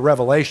there's been a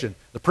revelation.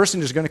 The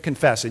person is going to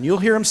confess, and you'll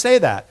hear him say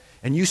that.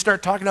 And you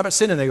start talking about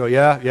sin, and they go,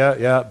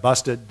 yeah,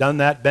 busted, done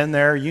that, been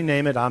there, you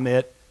name it, I'm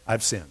it,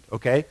 I've sinned,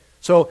 okay?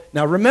 So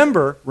now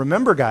remember,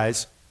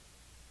 guys,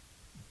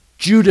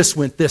 Judas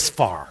went this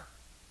far.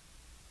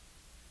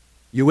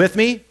 You with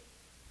me?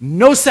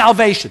 No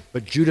salvation,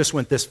 but Judas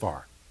went this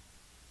far.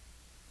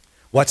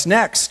 What's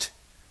next?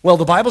 Well,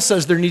 the Bible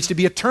says there needs to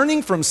be a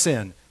turning from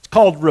sin. It's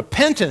called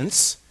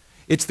repentance.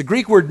 It's the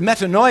Greek word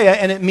metanoia,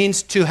 and it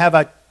means to have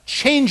a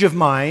change of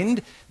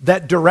mind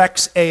that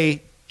directs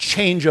a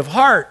change of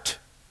heart.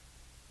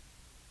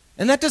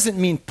 And that doesn't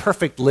mean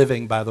perfect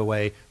living, by the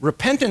way.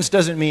 Repentance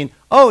doesn't mean,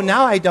 oh,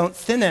 now I don't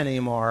sin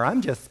anymore.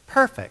 I'm just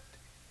perfect.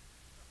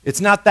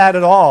 It's not that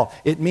at all.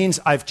 It means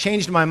I've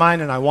changed my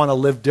mind and I want to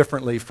live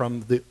differently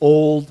from the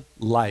old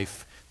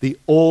life, the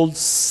old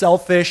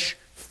selfish,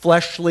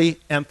 fleshly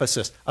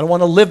emphasis. I don't want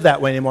to live that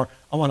way anymore.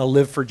 I want to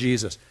live for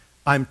Jesus.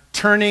 I'm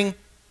turning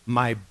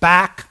my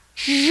back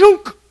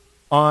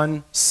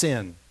on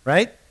sin,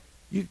 right?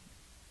 You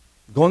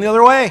going the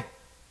other way.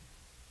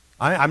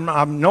 I'm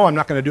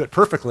not going to do it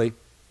perfectly,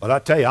 but I'll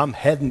tell you, I'm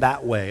heading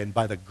that way. And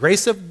by the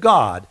grace of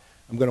God,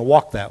 I'm going to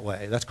walk that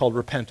way. That's called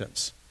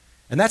repentance.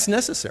 And that's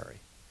necessary.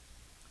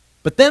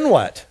 But then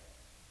what?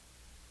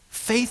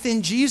 Faith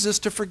in Jesus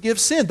to forgive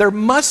sin. There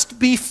must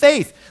be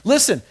faith.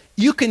 Listen,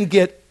 you can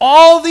get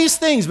all these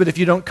things, but if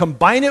you don't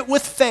combine it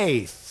with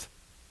faith,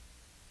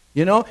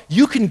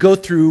 you can go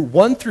through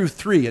 1 through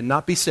 3 and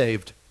not be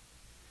saved.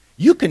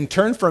 You can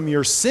turn from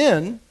your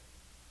sin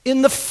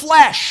in the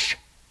flesh.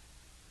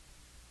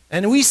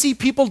 And we see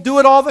people do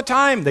it all the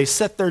time. They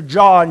set their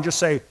jaw and just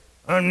say,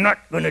 I'm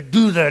not going to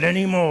do that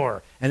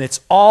anymore. And it's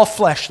all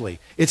fleshly.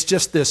 It's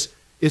just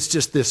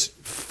this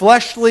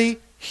fleshly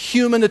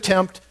human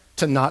attempt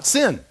to not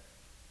sin.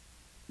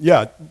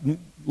 Yeah,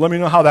 let me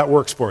know how that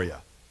works for you.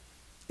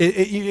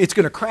 It's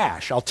going to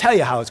crash. I'll tell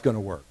you how it's going to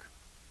work.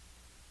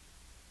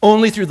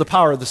 Only through the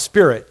power of the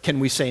Spirit can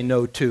we say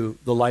no to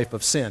the life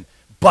of sin.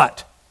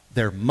 But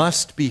there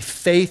must be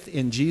faith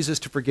in Jesus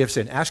to forgive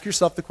sin. Ask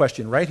yourself the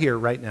question right here,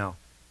 right now.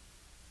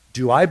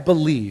 Do I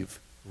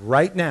believe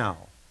right now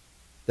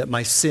that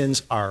my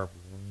sins are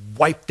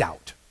wiped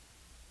out?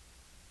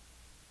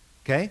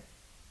 Okay?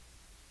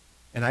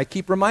 And I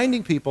keep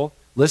reminding people,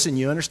 listen,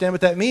 you understand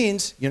what that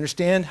means? You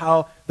understand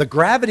how the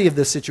gravity of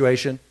this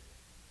situation?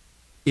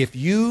 If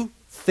you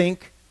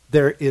think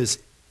there is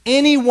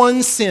any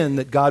one sin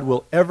that God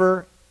will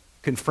ever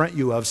confront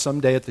you of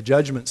someday at the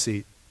judgment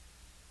seat,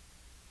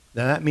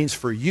 then that means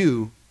for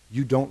you,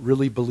 you don't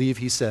really believe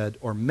he said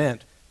or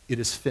meant it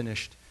is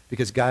finished.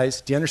 Because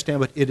guys, do you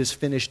understand what it is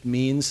finished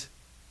means?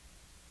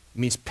 It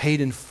means paid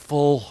in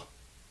full.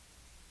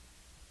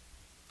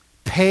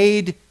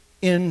 Paid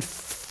in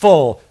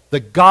full. The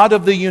God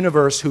of the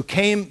universe who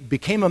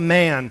became a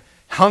man,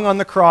 hung on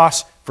the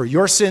cross for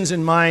your sins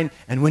and mine,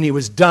 and when he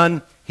was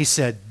done, he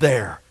said,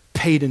 there,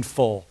 paid in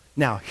full.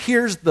 Now,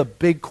 here's the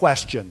big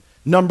question.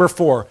 Number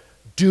 4,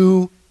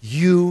 do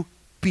you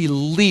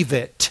believe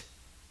it?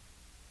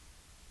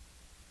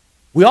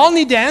 We all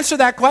need to answer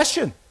that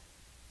question.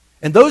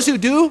 And those who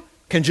do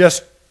can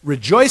just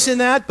rejoice in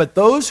that, but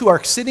those who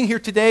are sitting here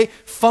today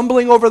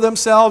fumbling over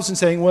themselves and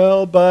saying,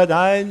 well, but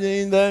I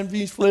mean,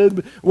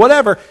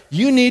 whatever,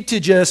 you need to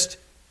just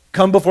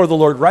come before the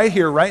Lord right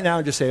here, right now,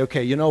 and just say,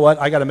 okay, you know what?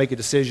 I got to make a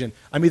decision.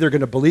 I'm either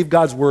going to believe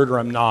God's word or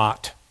I'm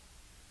not.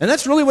 And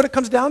that's really what it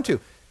comes down to.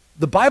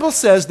 The Bible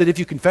says that if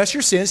you confess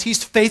your sins,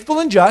 he's faithful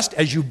and just.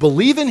 As you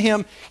believe in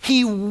him,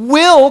 he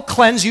will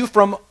cleanse you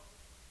from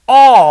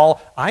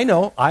all. I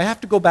know, I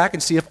have to go back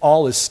and see if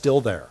all is still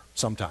there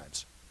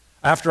sometimes.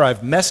 After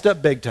I've messed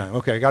up big time.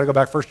 Okay, I got to go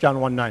back 1 John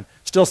 1:9.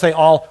 Still say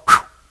all. Whew,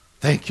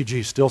 thank you,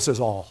 Jesus. Still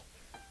says all.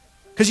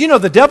 Because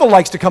the devil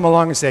likes to come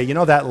along and say,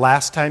 that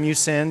last time you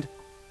sinned,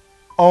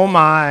 oh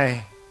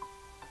my,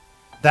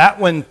 that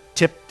one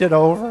tipped it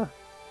over.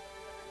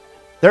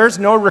 There's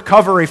no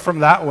recovery from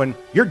that one.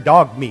 You're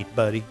dog meat,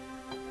 buddy.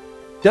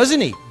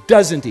 Doesn't he?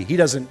 Doesn't he? He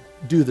doesn't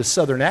do the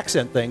southern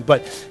accent thing,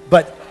 but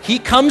he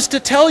comes to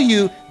tell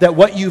you that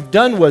what you've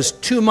done was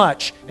too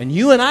much. And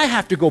you and I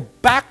have to go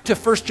back to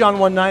 1 John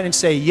 1:9 and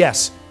say,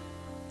 yes,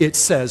 it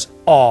says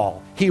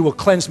all. He will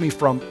cleanse me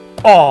from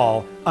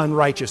all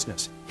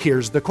unrighteousness.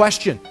 Here's the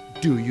question.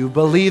 Do you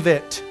believe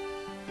it?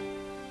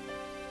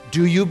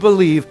 Do you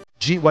believe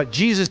what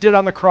Jesus did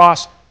on the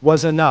cross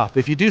was enough?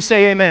 If you do,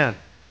 say amen.